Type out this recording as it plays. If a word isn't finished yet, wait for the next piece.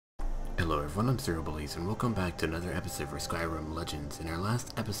Hello everyone, I'm SurrealBeliefs and welcome back to another episode for Skyrim Legends. In our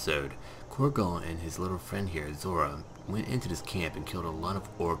last episode, Korgal and his little friend here, Zora, went into this camp and killed a lot of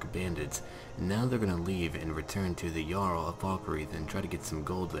orc bandits. And now they're going to leave and return to the Jarl of Falkreath and try to get some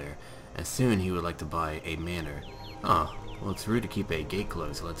gold there. As soon he would like to buy a manor. Ah, well it's rude to keep a gate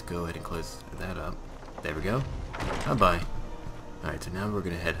closed, so let's go ahead and close that up. There we go. Bye-bye. Alright, so now we're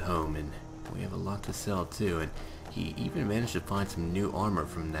going to head home and we have a lot to sell too. And he even managed to find some new armor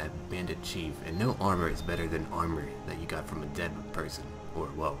from that bandit chief, and no armor is better than armor that you got from a dead person, or,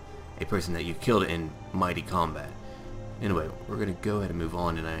 well, a person that you killed in mighty combat. Anyway, we're gonna go ahead and move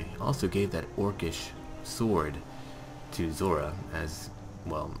on, and I also gave that orcish sword to Zora, as,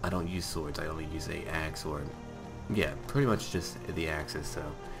 well, I don't use swords, I only use a axe, or, yeah, pretty much just the axes, so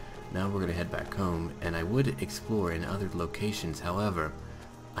now we're gonna head back home, and I would explore in other locations, however,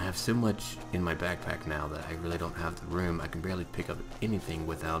 I have so much in my backpack now that I really don't have the room. I can barely pick up anything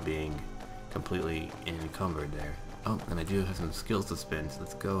without being completely encumbered there. Oh, and I do have some skills to spend, so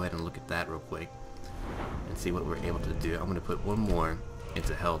let's go ahead and look at that real quick and see what we're able to do. I'm going to put one more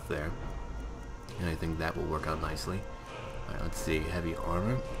into health there, and I think that will work out nicely. Alright, let's see. Heavy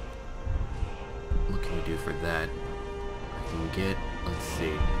armor. What can we do for that? I can get, let's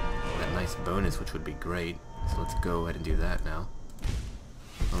see, that nice bonus, which would be great. So let's go ahead and do that now.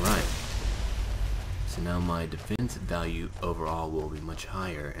 Alright, so now my defense value overall will be much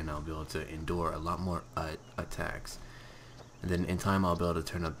higher and I'll be able to endure a lot more attacks. And then in time I'll be able to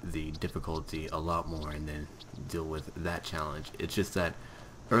turn up the difficulty a lot more and then deal with that challenge. It's just that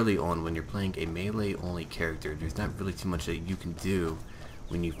early on when you're playing a melee only character, there's not really too much that you can do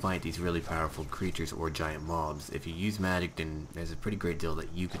when you fight these really powerful creatures or giant mobs. If you use magic, then there's a pretty great deal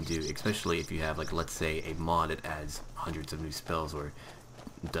that you can do, especially if you have, like, let's say a mod that adds hundreds of new spells or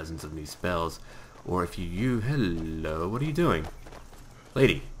dozens of new spells, or if hello, what are you doing?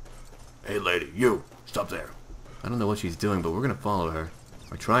 Lady. Hey lady, you, stop there. I don't know what she's doing, but we're gonna follow her.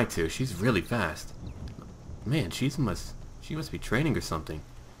 Or try to. She's really fast. Man, she must be training or something.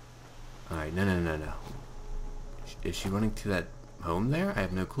 Alright, no. Is she running to that home there? I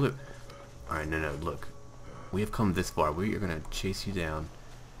have no clue. Alright, no, look. We have come this far. We are gonna chase you down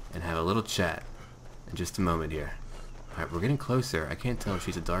and have a little chat in just a moment here. Alright, we're getting closer. I can't tell if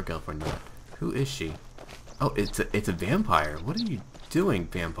she's a dark elf or not. Who is she? Oh, it's a vampire. What are you doing,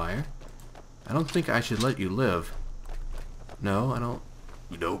 vampire? I don't think I should let you live. No, I don't.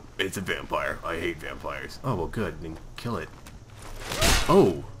 Nope, it's a vampire. I hate vampires. Oh, well, good. Then kill it.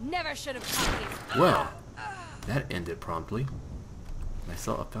 Oh! Never should have caught you. Well, that ended promptly. I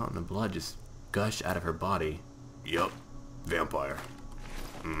saw a fountain of blood just gush out of her body. Yup, vampire.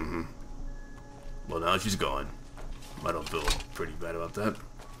 Mm-hmm. Well, now she's gone. I don't feel pretty bad about that.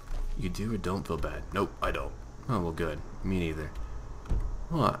 You do or don't feel bad? Nope, I don't. Oh, well, good. Me neither.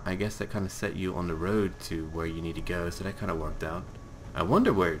 Well, I guess that kind of set you on the road to where you need to go, so that kind of worked out. I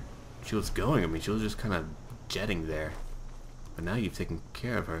wonder where she was going. I mean, she was just kind of jetting there. But now you've taken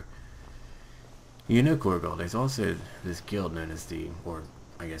care of her. You know, Korgal, there's also this guild known as the, or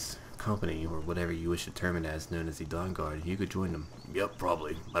I guess, company, or whatever you wish to term it as, known as the Dawn Guard. You could join them. Yep,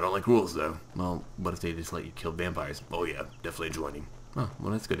 probably. I don't like rules, though. Well, what if they just let you kill vampires? Oh yeah, definitely joining. Oh,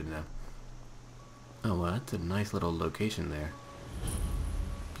 well, that's good to know. Oh, well, that's a nice little location there.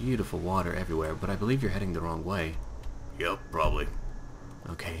 Beautiful water everywhere, but I believe you're heading the wrong way. Yep, probably.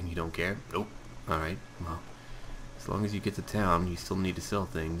 Okay, and you don't care? Nope. Alright, well, as long as you get to town, you still need to sell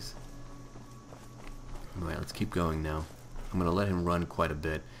things. Alright, let's keep going now. I'm gonna let him run quite a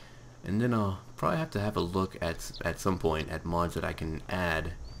bit. And then I'll probably have to have a look at some point at mods that I can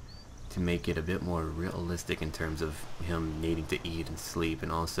add to make it a bit more realistic in terms of him needing to eat and sleep,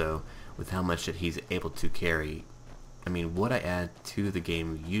 and also with how much that he's able to carry. I mean, what I add to the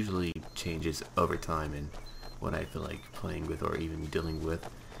game usually changes over time and what I feel like playing with or even dealing with.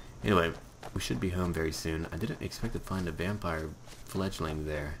 Anyway, we should be home very soon. I didn't expect to find a vampire fledgling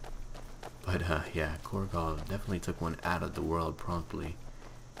there. But, yeah, Korgal definitely took one out of the world promptly.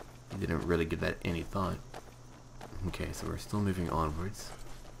 He didn't really give that any thought. Okay, so we're still moving onwards.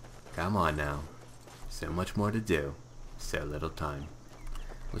 Come on now. So much more to do. So little time.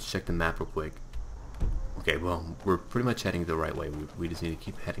 Let's check the map real quick. Okay, well, we're pretty much heading the right way. We just need to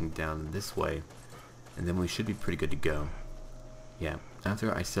keep heading down this way. And then we should be pretty good to go. Yeah,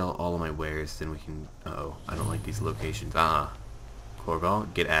 after I sell all of my wares, then we can... Uh-oh, I don't like these locations.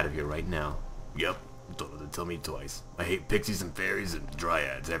 Korgal, get out of here right now. Yep, don't have to tell me twice. I hate pixies and fairies and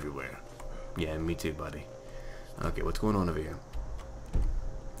dryads everywhere. Yeah, me too, buddy. Okay, what's going on over here?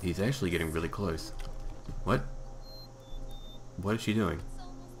 He's actually getting really close. What? What is she doing?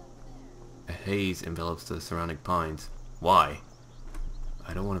 A haze envelops the surrounding pines. Why?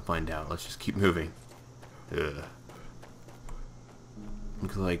 I don't want to find out. Let's just keep moving. Ugh.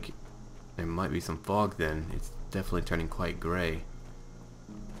 Looks like there might be some fog then. It's definitely turning quite gray.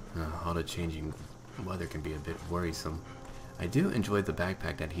 All the changing weather can be a bit worrisome. I do enjoy the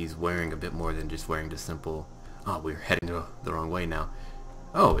backpack that he's wearing a bit more than just wearing the simple... Oh, we're heading the wrong way now.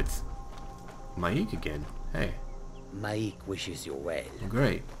 Oh, it's Maik again. Hey. Maik wishes you well.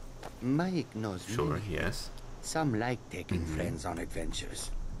 Great. Maik knows Sure, me. yes. Some like taking friends on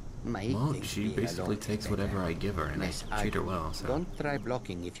adventures. Maik Well, thinks she being basically alone takes is whatever better. I give her, and Less I treat her arguing. well, so... Don't try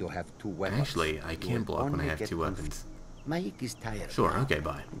blocking if you have 2 weapons. Actually, I You can will block when I only have get 2 weapons. Maik is tired. Sure, now. okay,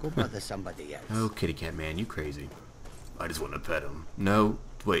 bye. Go bother somebody else. Oh, kitty cat man, you crazy. I just want to pet him. No,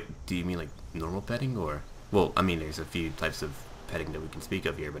 wait, do you mean like normal petting, or... Well, I mean, there's a few types of petting that we can speak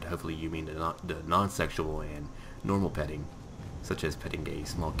of here, but hopefully you mean the non-sexual and normal petting, such as petting a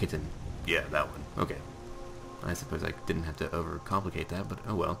small kitten. Yeah, that one. Okay. I suppose I didn't have to overcomplicate that, but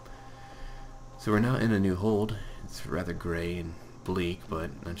oh well. So we're now in a new hold. It's rather gray and bleak, but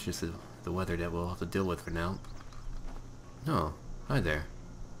that's just the weather that we'll have to deal with for now. Oh, hi there.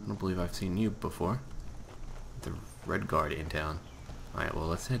 I don't believe I've seen you before. The Red Guard in town. Alright, well,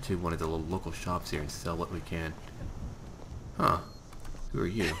 let's head to one of the local shops here and sell what we can. Huh. Who are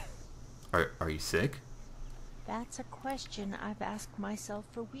you? Are you sick? That's a question I've asked myself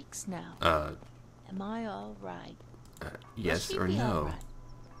for weeks now. Am I all right? Yes Will she or be all no? right?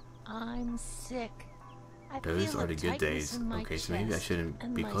 I'm sick. I Those feel are a the good tightness days. in my Okay, so maybe I chest, shouldn't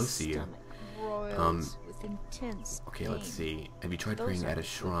and be my close to you. stomach roils with intense Okay, pain. let's see. Have you tried Those praying are at a good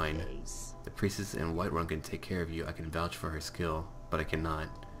shrine? days. The priestess in Whiterun can take care of you. I can vouch for her skill, but I cannot.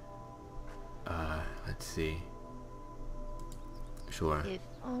 Let's see. Sure. If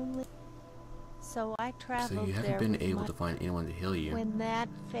only. So I traveled So you haven't there been with able my... to find anyone to heal you. When that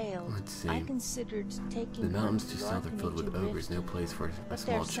failed, Let's see. I considered taking The her mountains to to the south are filled with orphanage in ogres. No Riften. place for a But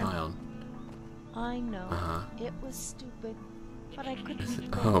small there's some- child. I know. Uh-huh. It was stupid, but I couldn't Is it-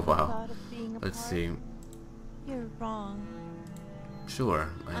 stand oh, the wow. thought of being Let's apart. see. You're wrong. Sure,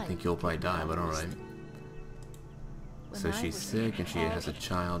 I I think you'll probably die, but alright. When So I she's was sick and she has a involved,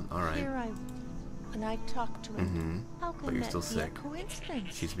 child. Alright. Here I and I talked to him. Mm-hmm. How can But you're that still be sick. a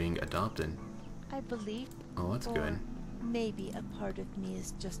coincidence? She's being adopted. I believe. Oh, that's or good. Maybe a part of me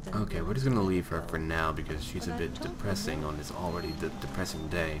is just Okay, we're just gonna leave her for now because she's a But I bit told them depressing that. on this already depressing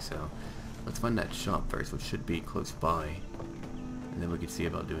day. So let's find that shop first, which should be close by, and then we can see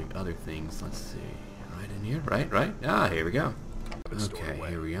about doing other things. Let's see, right in here, right. Ah, here we go. Okay,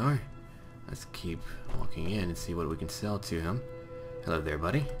 here we are. Let's keep walking in and see what we can sell to him. Hello there,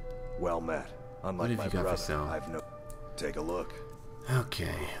 buddy. Well met. Unlike What have my you got for brother, sale? I've no... Take a look.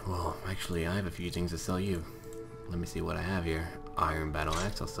 Okay, well, actually, I have a few things to sell you. Let me see what I have here. Iron battle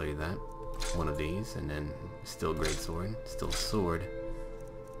axe, I'll sell you that. One of these, and then still great sword, still sword.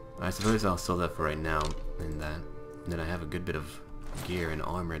 I suppose I'll sell that for right now, and that. And then I have a good bit of gear and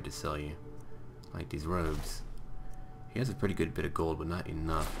armor to sell you, like these robes. He has a pretty good bit of gold, but not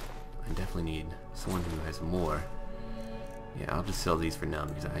enough. I definitely need someone who has more. Yeah, I'll just sell these for now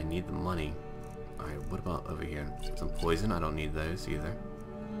because I need the money. Alright, what about over here? Some poison? I don't need those either.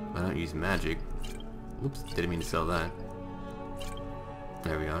 I don't use magic. Oops, didn't mean to sell that.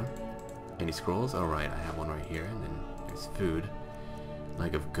 There we are. Any scrolls? Alright, I have one right here, and then there's food.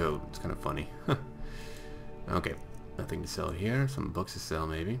 Leg of goat. It's kind of funny. Okay, nothing to sell here. Some books to sell,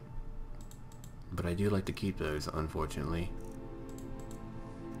 maybe. But I do like to keep those, unfortunately.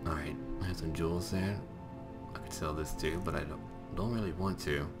 Alright, I have some jewels there. I could sell this too, but I don't really want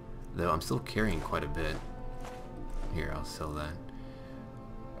to. Though I'm still carrying quite a bit. Here, I'll sell that.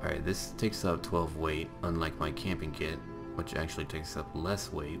 Alright, this takes up 12 weight, unlike my camping kit, which actually takes up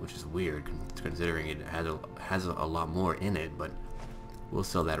less weight, which is weird considering it has a lot more in it, but we'll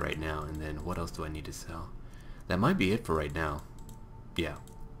sell that right now. And then what else do I need to sell? That might be it for right now. Yeah,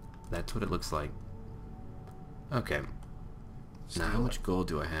 that's what it looks like. Okay. Now, how much gold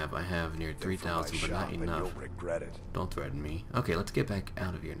do I have? I have near 3,000, but not enough. You'll regret it. Don't threaten me. Okay, let's get back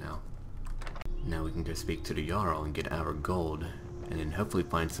out of here now. Now we can go speak to the Jarl and get our gold, and then hopefully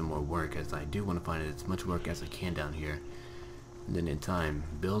find some more work, as I do want to find as much work as I can down here. And then in time,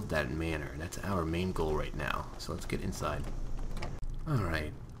 build that manor. That's our main goal right now. So let's get inside.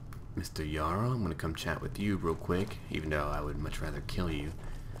 Alright, Mr. Jarl, I'm going to come chat with you real quick, even though I would much rather kill you.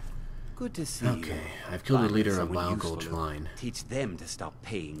 Good to see you. Okay, I've killed the Find leader of someone Wild useful Gold to Shrine. Teach them to stop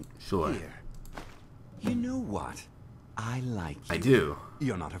paying. Sure. Here. You know what? I like you. I do.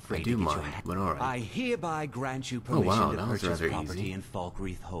 You're not afraid I do to get mind, your hand. but alright. I hereby grant you Oh, permission wow, to that was purchase rather property easy. in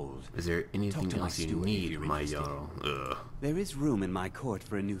Falkreath Hold. Is there anything to my else you steward if need, you're my interested. Jarl? Ugh. There is room in my court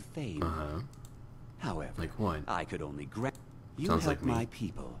for a new thane. Uh-huh. However, Like what? I could only grant... You Sounds help like me. my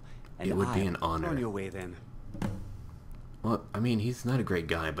people, and It would be I'll- an honor. On your way then. Well, I mean, he's not a great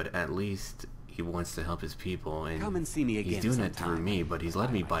guy, but at least he wants to help his people, and Come and see me again he's doing it through sometime. me, but he's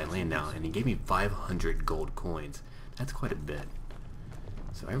letting me buy land now, and he gave me 500 gold coins. That's quite a bit.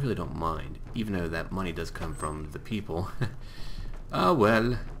 So I really don't mind, even though that money does come from the people. Oh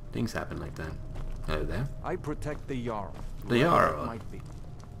well, things happen like that. Hello there. I protect the Jarl. The whoever that Jarl. might be.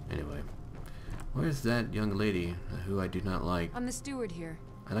 Anyway, where's that young lady who I do not like? I'm the steward here.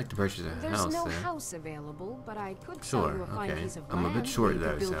 I'd like to purchase a There's house no there. house available, but I could sell Sure, you a fine okay. piece of I'm a land bit short where you though,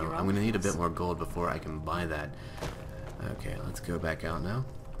 could build so your I'm own gonna need a house. bit more gold before I can buy that. Okay, let's go back out now.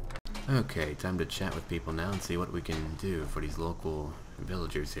 Okay, time to chat with people now and see what we can do for these local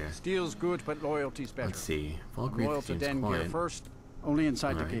villagers here. Steel's good, but loyalty's better. Let's see. Loyal Falkreath to seems den gear quiet. first. Only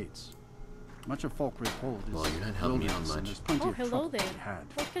inside Alright. the gates. Much of Falkreath Hold is Well, you're not helping me out wilderness, and much. there's plenty Oh, of hello trouble to there. be had.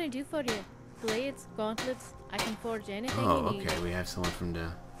 What can I do for you? Blades, gauntlets, I can forge anything Oh, you need. okay, we have someone from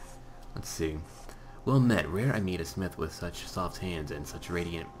the... Let's see. Well met. Rare I meet a smith with such soft hands and such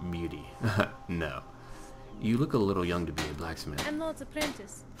radiant beauty. No. You look a little young to be a blacksmith. I'm Lord's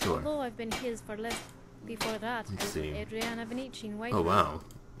apprentice. Sure. Although I've been his for less. Before that, Let's I was see. Adriana Venici in White. Oh wow.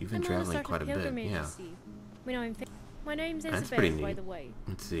 You've been I'm on traveling sort quite a of bit, pilgrimage, yeah. you see. When I'm my name's That's Isabel, pretty by neat. the way.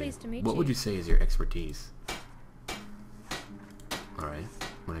 Let's see. Pleased to meet What you. would you say is your expertise? Alright.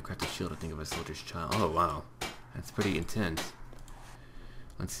 When I craft a shield, I think of a soldier's child. Oh wow. That's pretty intense.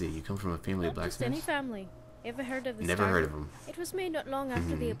 Let's see. You come from a family of Not just any blacksmiths? family. Ever heard of the Never Star? heard of them. It was made not long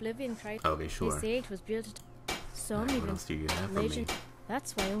after the Oblivion cried. Okay, sure. They say it was built. Some Alright, what even else do you have for me? legend.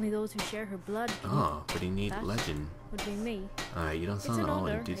 That's why only those who share her blood can Oh, pretty neat That legend. would be me. Alright, you don't It's sound an all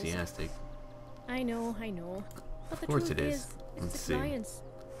honor, is it? enthusiastic. I know, I know. But the course truth it is. is, Let's it's see. the clients.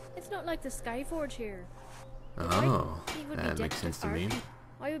 It's not like the Skyforge here. The Oh, he would be that makes decked sense to with me. art.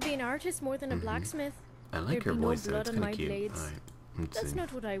 I would be an artist more than a blacksmith. I like There'd her be no voice though, blood it's on kinda my cute. blades. Alright, let's That's see.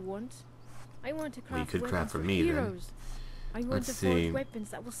 not what I want. I want to Well, you craft could weapons craft for for me, then. heroes. I want Let's to forge see. weapons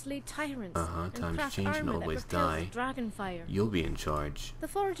that will slay tyrants and Times craft change and armor that always repels die. dragon fire. You'll be in charge. The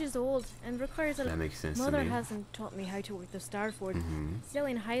forge is old and requires a That makes sense to Mother me. hasn't taught me how to work the Starforge. Mm-hmm.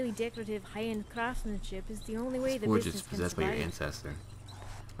 Selling highly decorative, high-end craftsmanship is the only way the Forge is business can possessed by your survive. ancestor.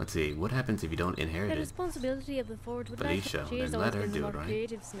 Let's see, what happens if you don't inherit The it? responsibility of the forge would Felicia, lie. She has then always let her been the do more it, right?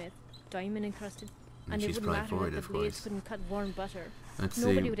 creative smith, diamond encrusted, And and it she's wouldn't probably matter for if it, the of blades course. couldn't cut warm butter. Let's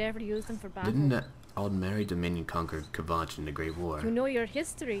Nobody see. would ever use them for battle. Didn't that Aldmeri Dominion conquer Kvatch in the Great War? You know your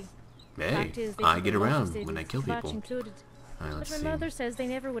history. Hey, Fact is, they I could get be around multi-cities, when I kill Kvatch people. included. Alright, But let's my see. mother says they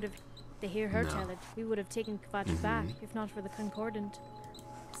never would have. To hear her No. tell it, we would have taken Kvatch Mhm. back if not for the Concordant.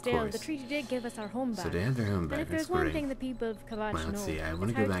 Still, the course. treaty did give us our home back. So they have their home and back, if that's there's one great. thing the people of Kvatch Well, let's know, see, I want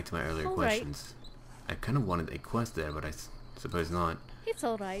it's to go how back to my earlier All right. questions. I kind of wanted a quest there, but I suppose not. It's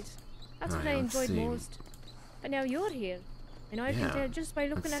alright. That's what I Alright, let's enjoyed see. most. But now you're here. And I Yeah, can tell just by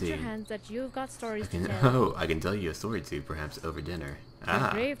looking let's at your see. hands that you've got I stories to can, tell. oh, I can tell you a story too, perhaps over dinner. You're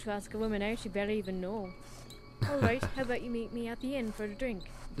Ah, brave to ask a woman out you barely even know. Alright, how about you meet me at the inn for a drink?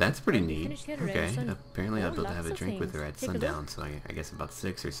 that's pretty When we neat. finish here around Okay, Oh, apparently I'll be able to have a lots of drink with her things. at Take a sundown, look. so I guess about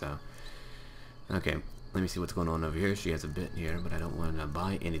 6 or so. Okay, let me see what's going on over here. She has a bit here, but I don't want to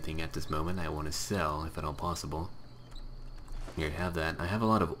buy anything at this moment. I want to sell, if at all possible. Here, have that. I have a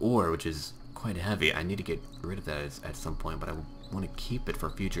lot of ore, which is quite heavy. I need to get rid of that at some point, but I want to keep it for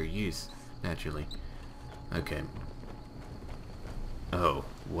future use, naturally. Okay. Oh,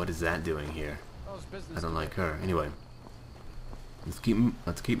 what is that doing here? How's business? I don't like her. Anyway, let's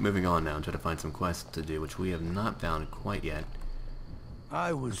keep moving on now and try to find some quests to do, which we have not found quite yet.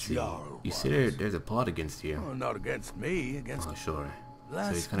 I was Let's see. Jarl. You see there's a plot against you. Oh, not against me, against... Oh, sure. So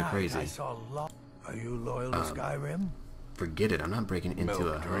Last he's kind of night crazy. I saw Are you loyal to Skyrim? Forget it. I'm not breaking into a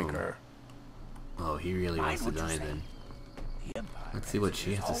Milk home. drinker. Oh, he really wants to Mind what die you say. then. The Empire Let's see what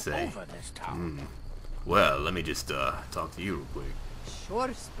she has to all say. over this town. Well, let me just talk to you real quick.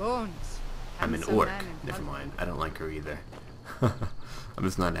 Sure spoons. I'm an Handsome orc. man and Never fun. mind. I don't like her either. I'm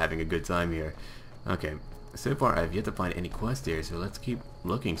just not having a good time here. Okay. So far, I've yet to find any quest here, so let's keep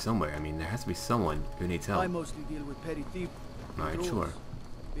looking somewhere. I mean, there has to be someone who needs help. I mostly deal with petty thieves. Alright, sure.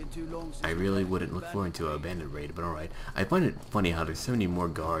 Been too long since I I've really had wouldn't a look bad forward to a bandit raid, but alright. I find it funny how there's so many more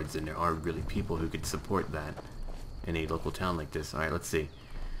guards than there are really people who could support that in a local town like this. Alright, let's see.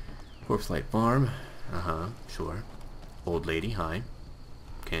 Corpse Light Farm. Uh-huh, sure. Old lady, hi.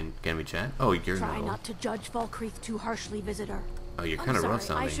 Can we chat? Oh, you're Try not. not to judge Falkreath too harshly, visitor. Oh, you're I'm kind of rough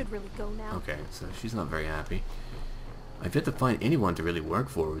sorry, sounding. I should really go now. Okay, so she's not very happy. I've yet to find anyone to really work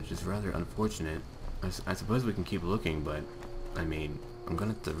for, which is rather unfortunate. I suppose we can keep looking, but I mean, I'm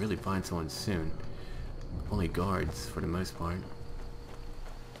gonna have to really find someone soon. Only guards for the most part.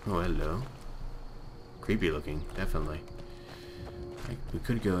 Oh, hello. Creepy looking, definitely. We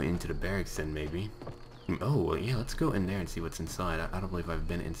could go into the barracks then, maybe. Oh, well, yeah, let's go in there and see what's inside. I don't believe I've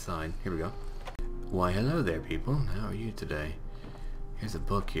been inside. Here we go. Why, hello there, people. How are you today? Here's a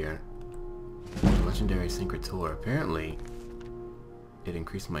book here. Legendary Syncretor. Apparently, it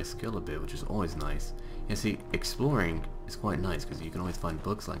increased my skill a bit, which is always nice. Yeah, see, exploring is quite nice, because you can always find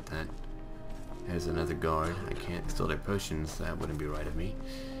books like that. There's another guard. I can't steal their potions. That wouldn't be right of me.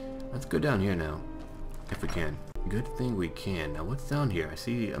 Let's go down here now, if we can. Good thing we can. Now, what's down here? I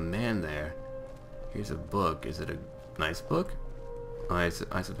see a man there. Here's a book. Is it a nice book? I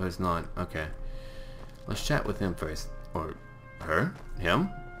suppose not. Okay. Let's chat with him first. Or her? Him?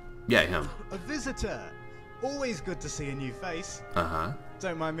 Yeah, him. A visitor! Always good to see a new face. Uh-huh.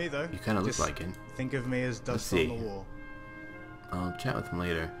 Don't mind me, though. You kind of look like it. Think of me as dust on the wall. I'll chat with him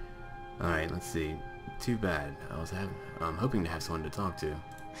later. Alright, let's see. Too bad. I'm hoping to have someone to talk to.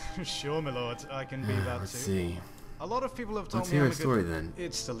 Sure, my lord. I can be that let's too. See. A lot of people have told Let's me hear I'm a a story good... then.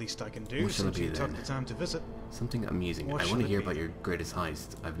 It's the least I can do What shall it since be you then? took the time to visit. Something amusing. What I shall want to it hear be? about your greatest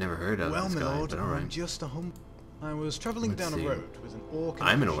heist. I've never heard of Well, this my guy, lord, but I'm alright. just a hum... I was travelling Let's down see. a road with an orc and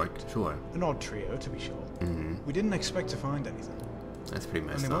I'm a an Khajiit. orc, sure. An odd trio, to be sure. We didn't expect to find anything. That's pretty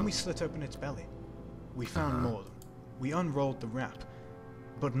messed And then up. when we slit open its belly, we found more of them. We unrolled the wrap,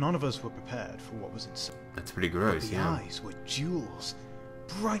 but none of us were prepared for what was inside. That's pretty gross, The yeah. eyes were jewels,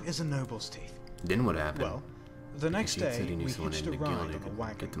 bright as a noble's teeth. Then what happened? Well, the next Khajiit said day, he knew we someone hitched in a the ride guild who on a could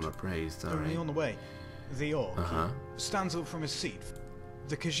wagon. get them appraised, Only alright. on the way, the orc he stands up from his seat.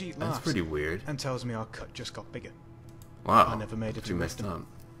 The Khajiit laughs. That's pretty weird. And tells me our cut just got bigger. Wow. I never made it to messed wisdom.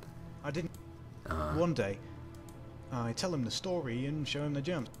 up. I didn't. One day, I tell him the story and show him the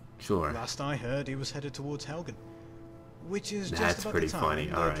gems. Sure. Last I heard, he was headed towards Helgen, which is That's just about pretty the time funny.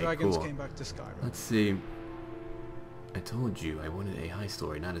 the Alright, dragons cool. came back to Skyrim. Let's see. I told you I wanted a high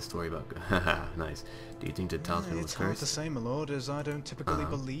story, not a story about... Haha, nice. Do you think the talisman was It's hard to cursed? say, my lord, as I don't typically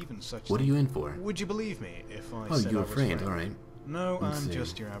believe in such What are things. you in for? Would you believe me if I Oh, said you I were was framed, alright. No, Let's I'm see.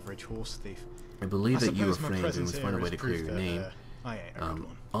 just your average horse thief. I believe that you were suppose my framed and presence was find a here way is to clear proof your that, name. I ain't a good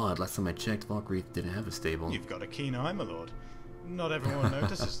one. Odd, last time I checked, Falkreath didn't have a stable. You've got a keen eye, my lord. Not everyone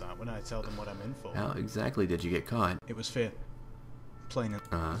notices that when I tell them what I'm in for. How exactly did you get caught? It was fear. Plain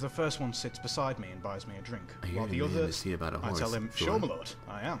and the first one sits beside me and buys me a drink, I hear while the you in the other, seat about a I horse. tell him, Sure. sure, my lord,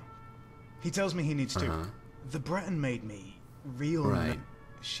 I am. He tells me he needs two. The Breton made me real. Right.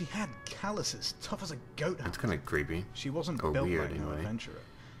 She had calluses, tough as a goat. That's kind of creepy. She wasn't Or built weird, like no anyway. adventurer.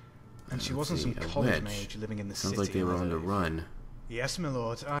 And she Let's wasn't see, some a college witch. mage living in the Sounds city. like they were on the either. run. Yes, my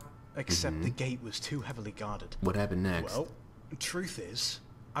lord, except the gate was too heavily guarded. What happened next? Well, truth is,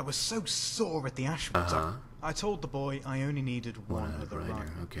 I was so sore at the Ashwoods. I told the boy I only needed one other ride.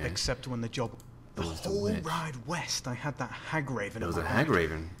 Okay. Except when the job... The was the whole witch. ride west, I had that hag raven It was in a my hag back.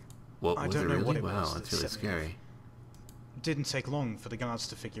 raven. What I was don't it know really? what it Wow, was that's that really set me off. scary. Didn't take long for the guards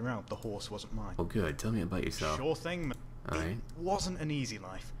to figure out the horse wasn't mine. Well, good. Tell me about yourself. Sure thing, man. Alright. It wasn't an easy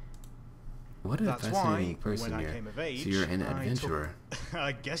life. What a That's fascinating why, person when I here. came of age, So you're an I took- adventurer.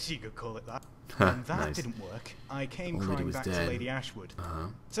 I guess you could call it that. When that Nice. didn't work, I came Old lady crying was back dead. to Lady Ashwood. Uh-huh.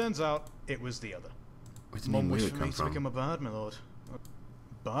 Turns out, it was the other. Where's the Mum name wished Weird for come me to from? become a bard, my lord.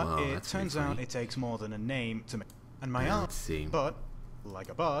 But Wow, it that's pretty turns out funny. it takes more than a name to make. And my Yeah, aunt, let's see. but, like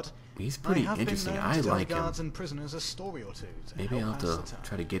a bard, He's pretty I have interesting. been known I to tell like him. guards and prisoners a story or two to Maybe help I'll have pass to the time.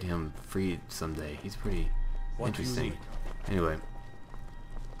 try to get him freed someday. He's pretty What do you interesting. like? Anyway.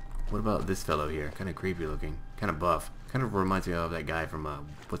 What about this fellow here? Kind of creepy looking. Kind of buff. Kind of reminds me of that guy from,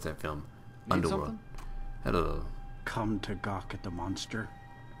 what's that film? Need Underworld. something? Hello. Come to gawk at the monster.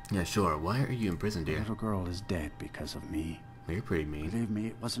 Yeah, sure. Why are you in prison, The dear? little girl is dead because of me. Well, you're pretty mean. Believe me,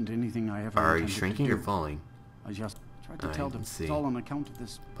 it wasn't anything I ever Are you intended shrinking to or do. falling? I just tried to Alright, tell them let's see. it's all on account of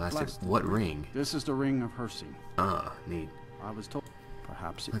this Blasted. What ring? This is the ring of Hersing. Ah, neat. I was told.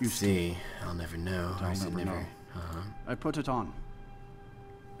 Perhaps it Let's used see. I'll never know. I'll I said never know. Uh-huh. to. I put it on.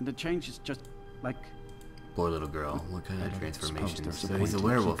 And the change is just like... Poor little girl. What kind I of don't transformation? suppose there's So a he's a point in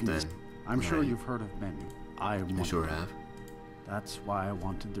werewolf keeping then. this- I'm sure Right. you've heard of men. I sure have. That's why I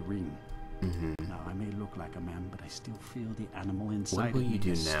wanted the ring. Mm-hmm. Now, I may look like a man, but I still feel the animal inside will of you me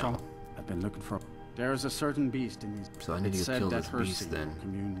do is now? strong. I've been looking for... There's a certain beast in these... So I need It to said kill that this beast Hersing then. will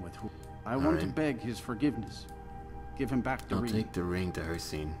commune with who... I want to Alright. beg his forgiveness. Give him back the I'll ring. take the ring to her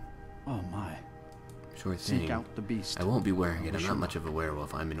scene. Oh my. Sure thing. Seek out the beast. I won't be wearing it. I I'm wish not you much of a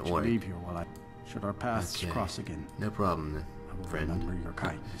werewolf. I'm an should orc. leave here while I... Should our paths Okay. cross again, No problem, then, I will friend. remember your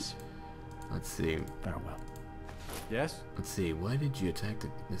kindness. Let's see. Farewell. Yes? Let's see. Why did you attack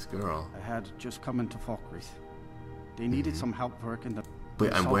this girl? I had just come into Falkreath. They needed some help working the...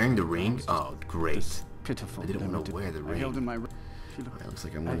 Wait, I'm wearing the ring? It's Oh, great. This pitiful. I didn't want limited- to wear the I held ring. in my... She looked- Alright, looks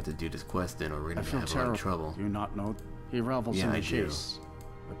like I'm going to do this quest then, or we're I going to feel have a lot terrible. of trouble. Do you not know? He revels Yeah, in the I do. chase.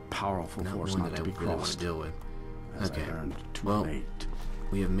 A powerful Not force one not that to I be really want to crossed. deal with. As Okay, I learned too well, late.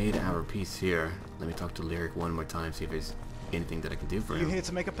 we have made our peace here. Let me talk to Lyric one more time, see if there's anything that I can do for You him. here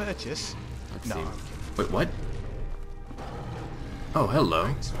to make a purchase? Let's No, see. I'm kidding. Wait, what? Oh, hello.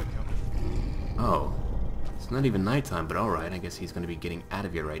 Thanks for coming. Oh, it's not even nighttime, but alright, I guess he's gonna be getting out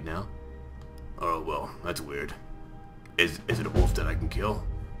of here right now. Oh, well, that's weird. Is it a wolf that I can kill?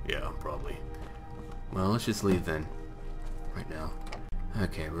 Yeah, probably. Well, let's just leave then. Right now.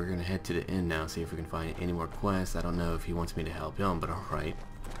 Okay, we're gonna head to the inn now, see if we can find any more quests. I don't know if he wants me to help him, but alright.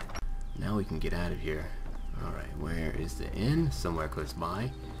 Now we can get out of here. Alright, where is the inn? Somewhere close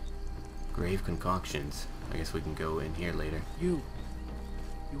by. Grave concoctions. I guess we can go in here later. You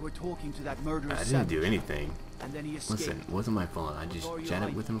were talking to that murderous I didn't do savage, anything. and then he escaped. Listen, it wasn't my fault. I just Before you chatted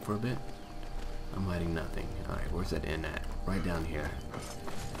hide. with him for a bit. I'm hiding nothing. Alright, where's that inn at? Right down here.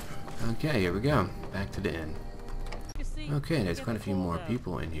 Okay, here we go. Back to the inn. Okay, there's quite a few more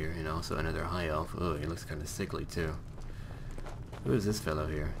people in here, and also another high elf. Oh, he looks kind of sickly too. Who is this fellow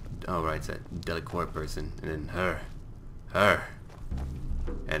here? Oh, right, it's that Delacourt person. And then her,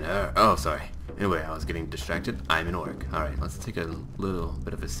 and her. Oh, sorry. Anyway, I was getting distracted. I'm an orc. Alright, let's take a little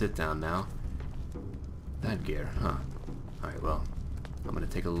bit of a sit down now. That gear, huh? Alright, well, I'm gonna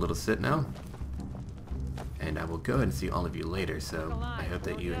take a little sit now. And I will go ahead and see all of you later, so I hope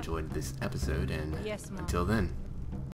that you enjoyed this episode, and Yes, Mom. until then.